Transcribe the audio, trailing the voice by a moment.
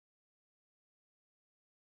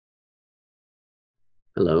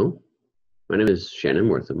Hello, my name is Shannon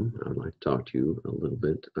Wortham. I would like to talk to you a little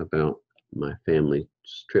bit about my family's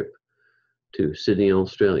trip to Sydney,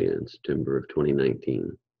 Australia in September of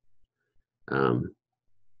 2019. Um,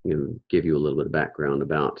 give you a little bit of background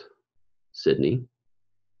about Sydney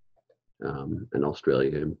and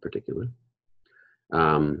Australia in particular.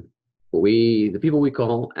 Um, the people we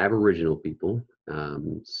call Aboriginal people,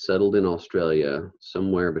 settled in Australia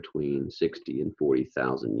somewhere between 60 and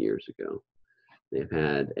 40,000 years ago. They've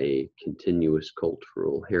had a continuous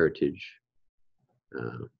cultural heritage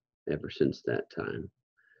uh, ever since that time.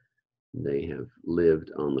 They have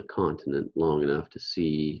lived on the continent long enough to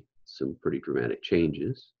see some pretty dramatic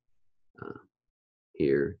changes. Uh,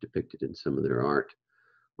 Here, depicted in some of their art,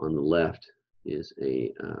 on the left is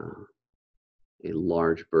a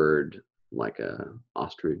large bird like a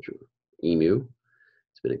ostrich or emu.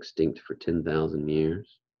 It's been extinct for 10,000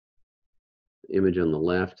 years. The image on the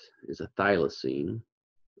left is a thylacine,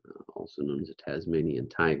 also known as a Tasmanian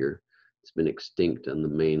tiger. It's been extinct on the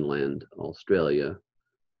mainland Australia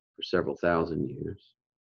for several thousand years.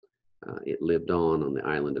 It lived on the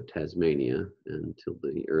island of Tasmania until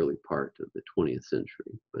the early part of the 20th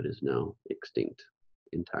century, but is now extinct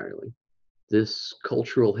entirely. This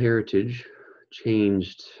cultural heritage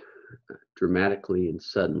changed dramatically and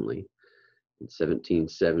suddenly in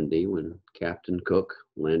 1770 when Captain Cook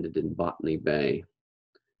landed in Botany Bay.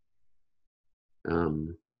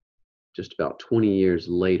 Um, just about 20 years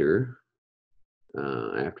later,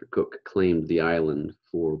 after Cook claimed the island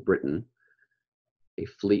for Britain, a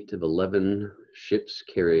fleet of 11 ships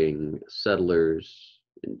carrying settlers,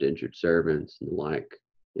 indentured servants, and the like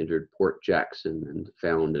entered Port Jackson and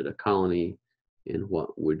founded a colony in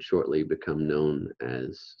what would shortly become known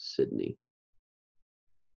as Sydney.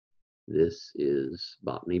 This is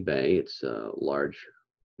Botany Bay. It's a large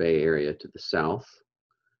bay area to the south.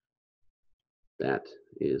 That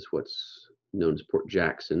is what's known as Port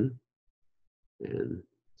Jackson. And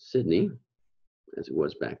Sydney, as it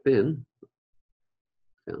was back then,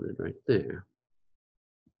 founded right there.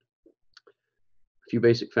 A few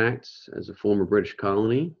basic facts. As a former British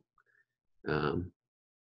colony, um,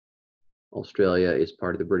 Australia is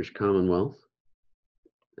part of the British Commonwealth.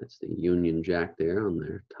 That's the Union Jack there on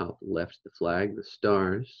their top left of the flag. The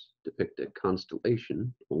stars depict a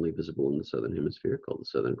constellation only visible in the southern hemisphere called the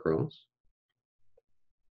Southern Cross.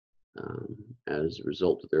 As a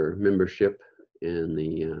result of their membership in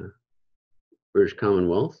the British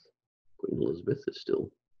Commonwealth, Queen Elizabeth is still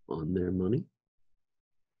on their money.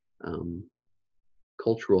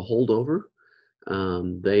 Cultural holdover.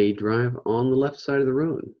 They drive on the left side of the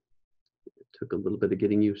road. It took a little bit of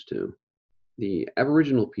getting used to. The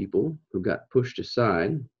Aboriginal people who got pushed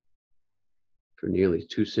aside for nearly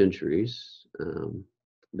 2 centuries,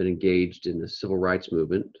 been engaged in the civil rights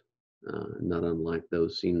movement, not unlike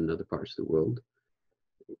those seen in other parts of the world.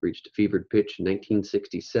 It reached a fevered pitch in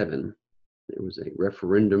 1967. There was a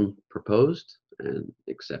referendum proposed and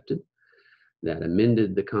accepted that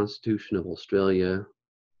amended the Constitution of Australia,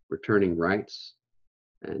 returning rights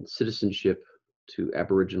and citizenship to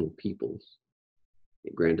Aboriginal peoples.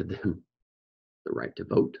 It granted them the right to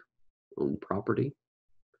vote, own property.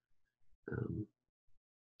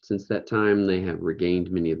 Since that time, they have regained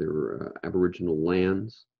many of their Aboriginal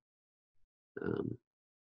lands.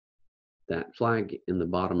 That flag in the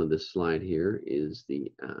bottom of this slide here is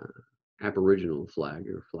the Aboriginal flag,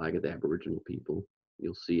 or flag of the Aboriginal people.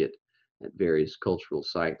 You'll see it at various cultural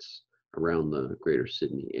sites around the greater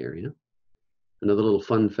Sydney area. Another little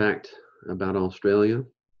fun fact about Australia,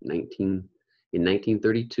 in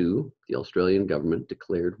 1932, the Australian government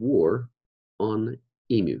declared war on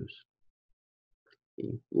emus, a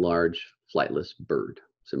large flightless bird,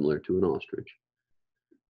 similar to an ostrich.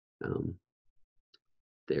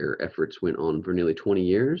 Their efforts went on for nearly 20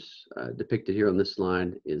 years. Depicted here on this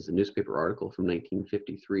slide is a newspaper article from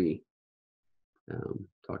 1953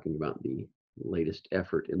 talking about the latest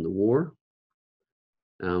effort in the war.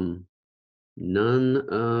 None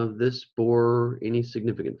of this bore any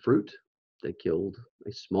significant fruit. They killed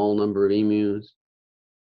a small number of emus.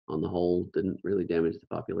 On the whole, didn't really damage the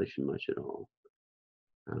population much at all.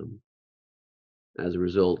 As a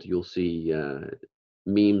result, you'll see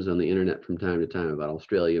memes on the internet from time to time about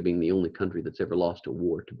Australia being the only country that's ever lost a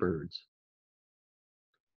war to birds.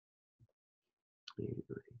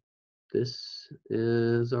 Anyway, this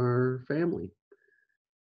is our family.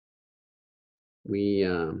 We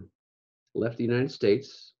left the United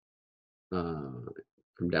States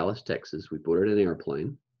from Dallas, Texas. We boarded an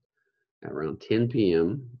airplane at around 10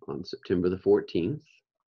 p.m. on September the 14th.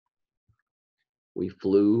 We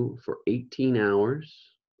flew for 18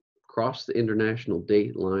 hours, crossed the international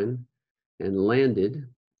date line and landed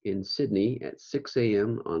in Sydney at 6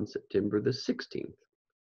 a.m. on September the 16th,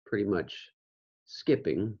 pretty much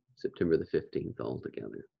skipping September the 15th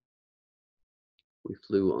altogether. We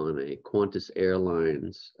flew on a Qantas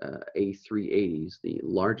Airlines A380s, the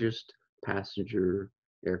largest passenger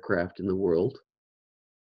aircraft in the world.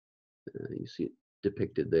 You see it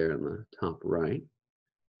depicted there on the top right.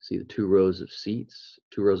 See the two rows of seats,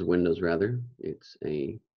 two rows of windows rather. It's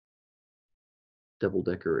a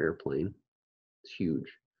double-decker airplane. It's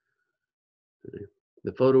huge.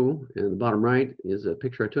 The photo in the bottom right is a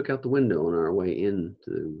picture I took out the window on our way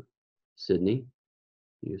into Sydney.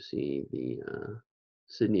 You see the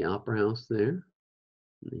Sydney Opera House there,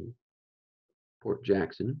 the Port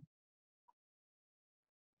Jackson.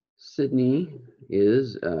 Sydney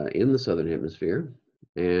is in the Southern Hemisphere,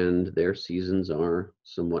 and their seasons are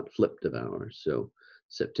somewhat flipped of ours. So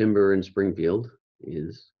September in Springfield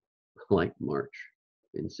is like March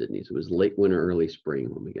in Sydney. So it was late winter, early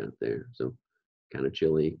spring when we got there. So kind of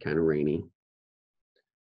chilly, kind of rainy.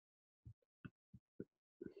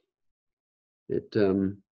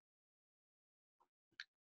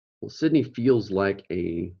 Well, Sydney feels like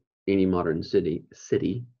any modern city.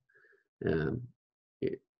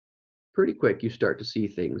 Pretty quick, you start to see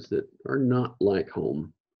things that are not like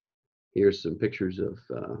home. Here's some pictures of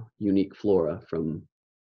unique flora from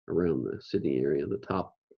around the Sydney area. The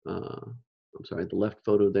top, the left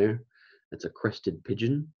photo there, that's a crested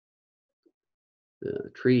pigeon.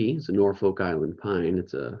 The tree is a Norfolk Island pine.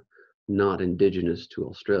 It's not indigenous to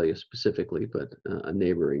Australia specifically, but a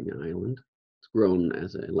neighboring island. It's grown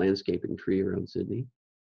as a landscaping tree around Sydney.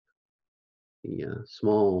 The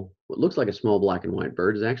what looks like a small black and white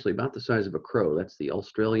bird is actually about the size of a crow. That's the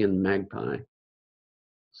Australian magpie.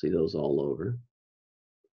 See those all over.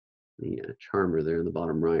 The charmer there in the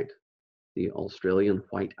bottom right, the Australian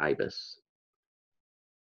white ibis.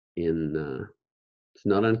 It's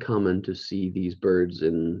not uncommon to see these birds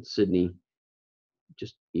in Sydney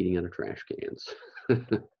just eating out of trash cans.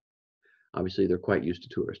 Obviously, they're quite used to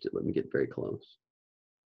tourists. Let me get very close.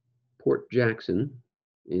 Port Jackson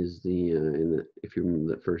is if you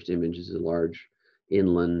remember the first image, is a large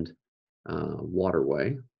inland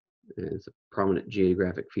waterway. It's a prominent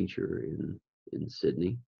geographic feature in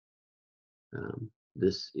Sydney.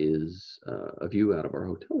 This is a view out of our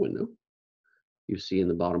hotel window. You see in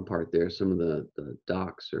the bottom part there some of the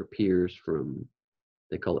docks or piers from,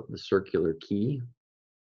 they call it the Circular Quay.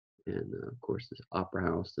 And of course, this Opera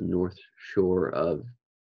House, the north shore of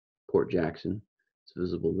Port Jackson, it's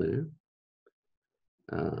visible there.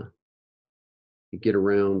 You get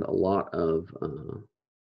around a lot of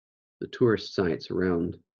the tourist sites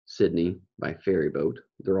around Sydney by ferry boat.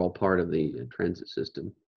 They're all part of the transit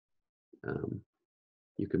system.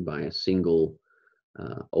 You can buy a single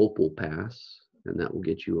Opal pass, and that will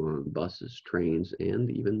get you on buses, trains,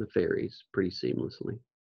 and even the ferries pretty seamlessly.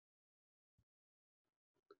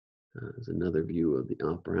 There's another view of the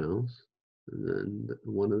Opera House, and then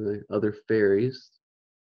one of the other ferries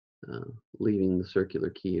leaving the Circular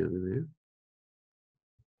Quay over there.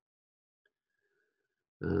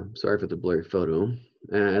 Sorry for the blurry photo.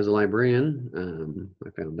 As a librarian, I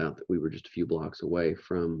found out that we were just a few blocks away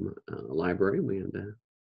from a library. We had to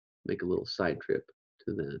make a little side trip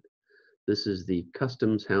to that. This is the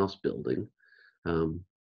Customs House building.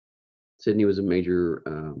 Sydney was a major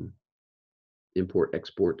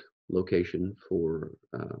import-export location for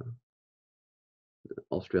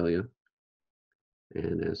Australia.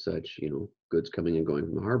 And as such, goods coming and going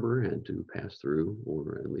from the harbor had to pass through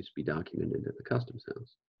or at least be documented at the Customs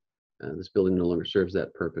House. This building no longer serves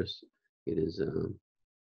that purpose. It is, the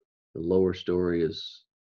lower story is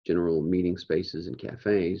general meeting spaces and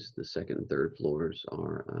cafes. The second and third floors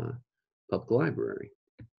are public library.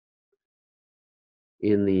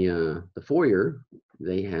 In the foyer,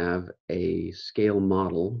 they have a scale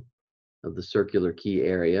model of the Circular Quay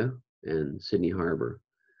area and Sydney Harbor.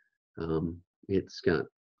 It's got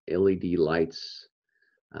LED lights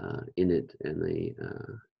in it, and they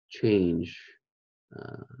change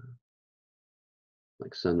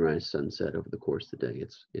like sunrise, sunset over the course of the day.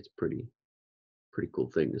 It's pretty cool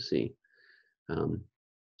thing to see.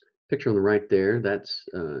 Picture on the right there, that's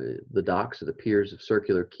the docks of the piers of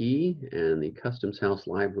Circular Quay and the Customs House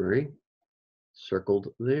Library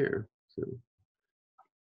circled there. So,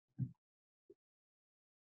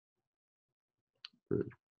 the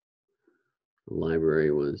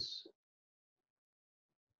library was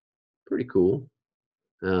pretty cool.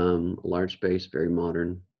 A large space, very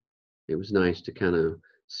modern. It was nice to kind of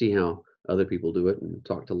see how other people do it and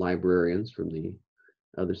talk to librarians from the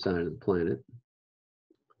other side of the planet.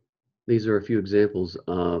 These are a few examples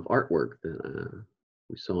of artwork that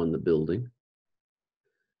we saw in the building.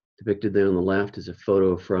 Depicted there on the left is a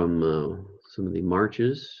photo from some of the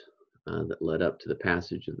marches that led up to the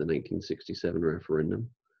passage of the 1967 referendum.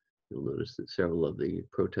 You'll notice that several of the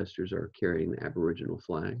protesters are carrying the Aboriginal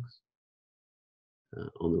flags.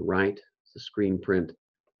 On the right, it's a screen print.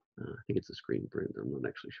 I think it's a screen print, I'm not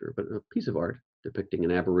actually sure, but a piece of art depicting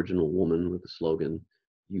an Aboriginal woman with the slogan,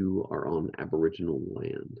 "You are on Aboriginal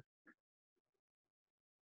land."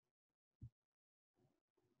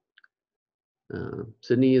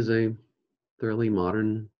 Sydney is a fairly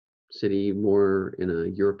modern city, more in a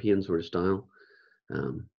European sort of style.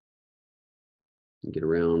 You get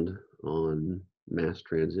around on mass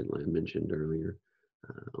transit, like I mentioned earlier.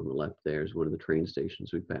 On the left there is one of the train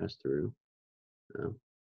stations we passed through.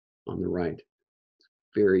 On the right,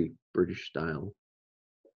 very British style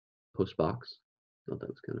post box. Thought that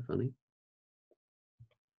was kind of funny.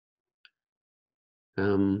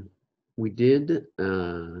 We did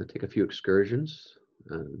take a few excursions.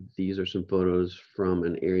 These are some photos from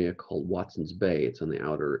an area called Watson's Bay. It's on the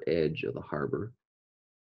outer edge of the harbor.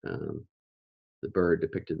 The bird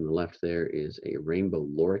depicted in the left there is a rainbow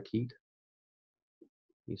lorikeet.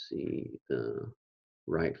 You see the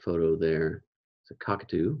right photo there. It's a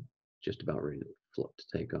cockatoo, just about ready to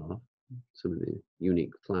take off. Some of the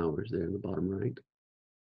unique flowers there in the bottom right.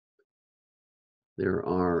 There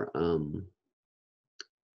are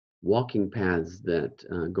walking paths that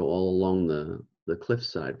go all along the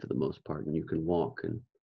cliffside for the most part, and you can walk and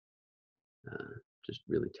just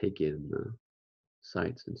really take in the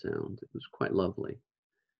sights and sounds. It was quite lovely.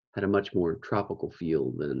 Had a much more tropical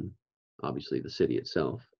feel than obviously the city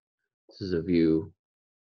itself. This is a view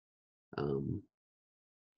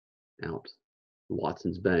out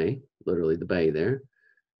Watson's Bay, literally the bay there.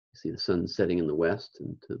 You see the sun setting in the west,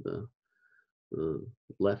 and to the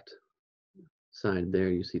left side there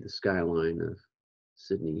you see the skyline of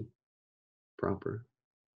Sydney proper.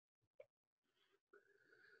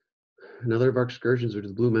 Another of our excursions were to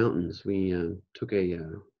the Blue Mountains. We took a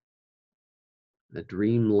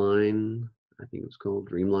Dreamline, I think it was called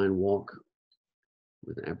Dreamline Walk,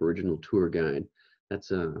 with an Aboriginal tour guide.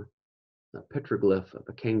 That's a petroglyph of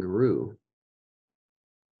a kangaroo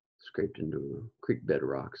scraped into the creek bed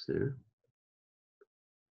rocks there.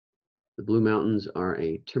 The Blue Mountains are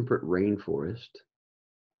a temperate rainforest.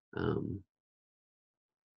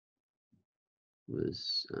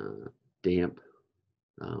 Was damp,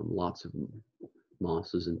 lots of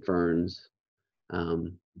mosses and ferns.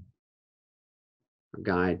 Our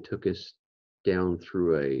guide took us down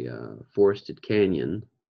through a forested canyon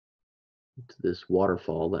to this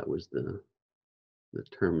waterfall. That was the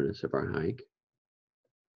terminus of our hike.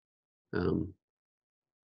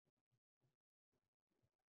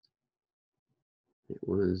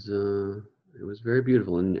 It was very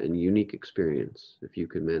beautiful and unique experience. If you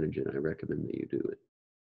can manage it, I recommend that you do it.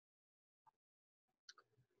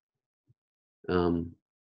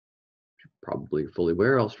 Probably fully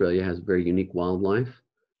aware, Australia has very unique wildlife.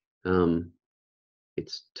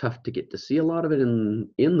 It's tough to get to see a lot of it in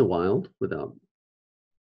the wild without,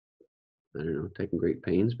 I don't know, taking great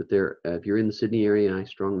pains. But there, if you're in the Sydney area, I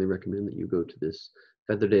strongly recommend that you go to this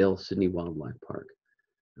Featherdale Sydney Wildlife Park.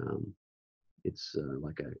 It's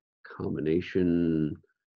like a combination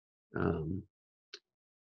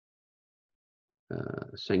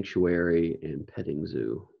sanctuary and petting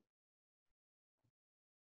zoo.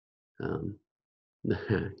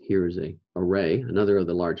 Here is a ray, another of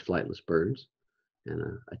the large flightless birds,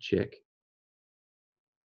 and a chick.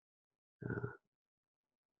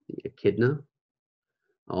 The echidna.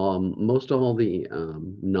 Most all the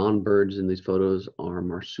non-birds in these photos are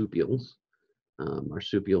marsupials.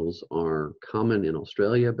 Marsupials are common in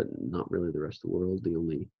Australia, but not really the rest of the world. The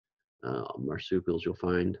only marsupials you'll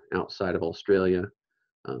find outside of Australia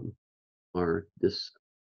are this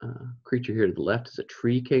creature here to the left is a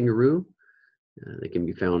tree kangaroo. They can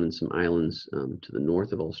be found in some islands to the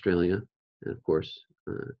north of Australia. And of course,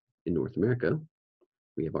 in North America,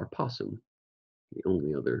 we have our possum, the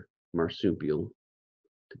only other marsupial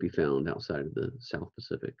to be found outside of the South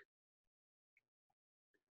Pacific.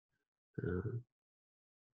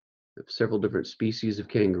 Several different species of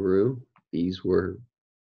kangaroo. These were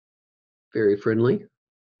very friendly.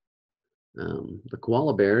 The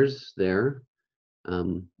koala bears there,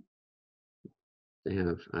 they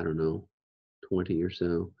have, I don't know, 20 or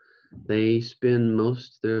so. They spend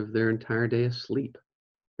most of their entire day asleep.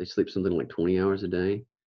 They sleep something like 20 hours a day.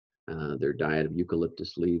 Their diet of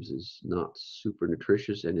eucalyptus leaves is not super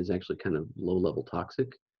nutritious and is actually kind of low-level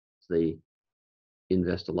toxic. So they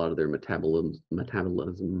invest a lot of their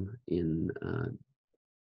metabolism in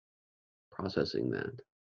processing that.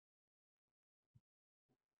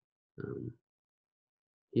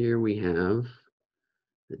 Here we have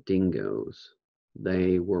the dingoes.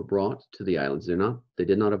 They were brought to the islands. They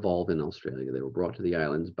did not evolve in Australia. They were brought to the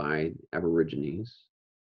islands by Aborigines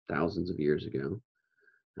thousands of years ago,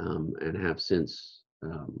 and have since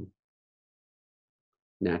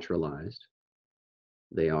naturalized.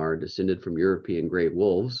 They are descended from European gray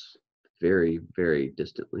wolves, very, very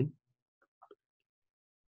distantly.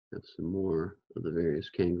 Have some more of the various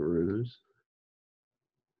kangaroos.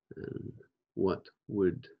 And what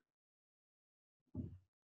would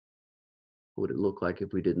it look like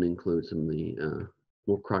if we didn't include some of the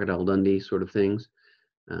more Crocodile Dundee sort of things?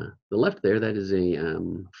 The left there, that is a, I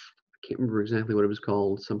can't remember exactly what it was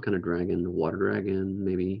called, some kind of dragon, water dragon,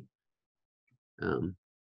 maybe.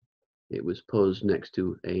 It was posed next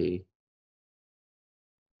to a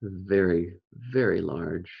very, very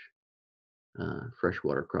large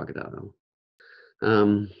freshwater crocodile.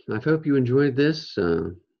 I hope you enjoyed this.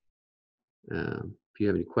 If you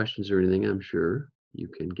have any questions or anything, I'm sure you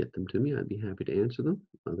can get them to me. I'd be happy to answer them.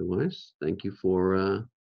 Otherwise, thank you for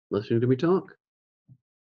listening to me talk.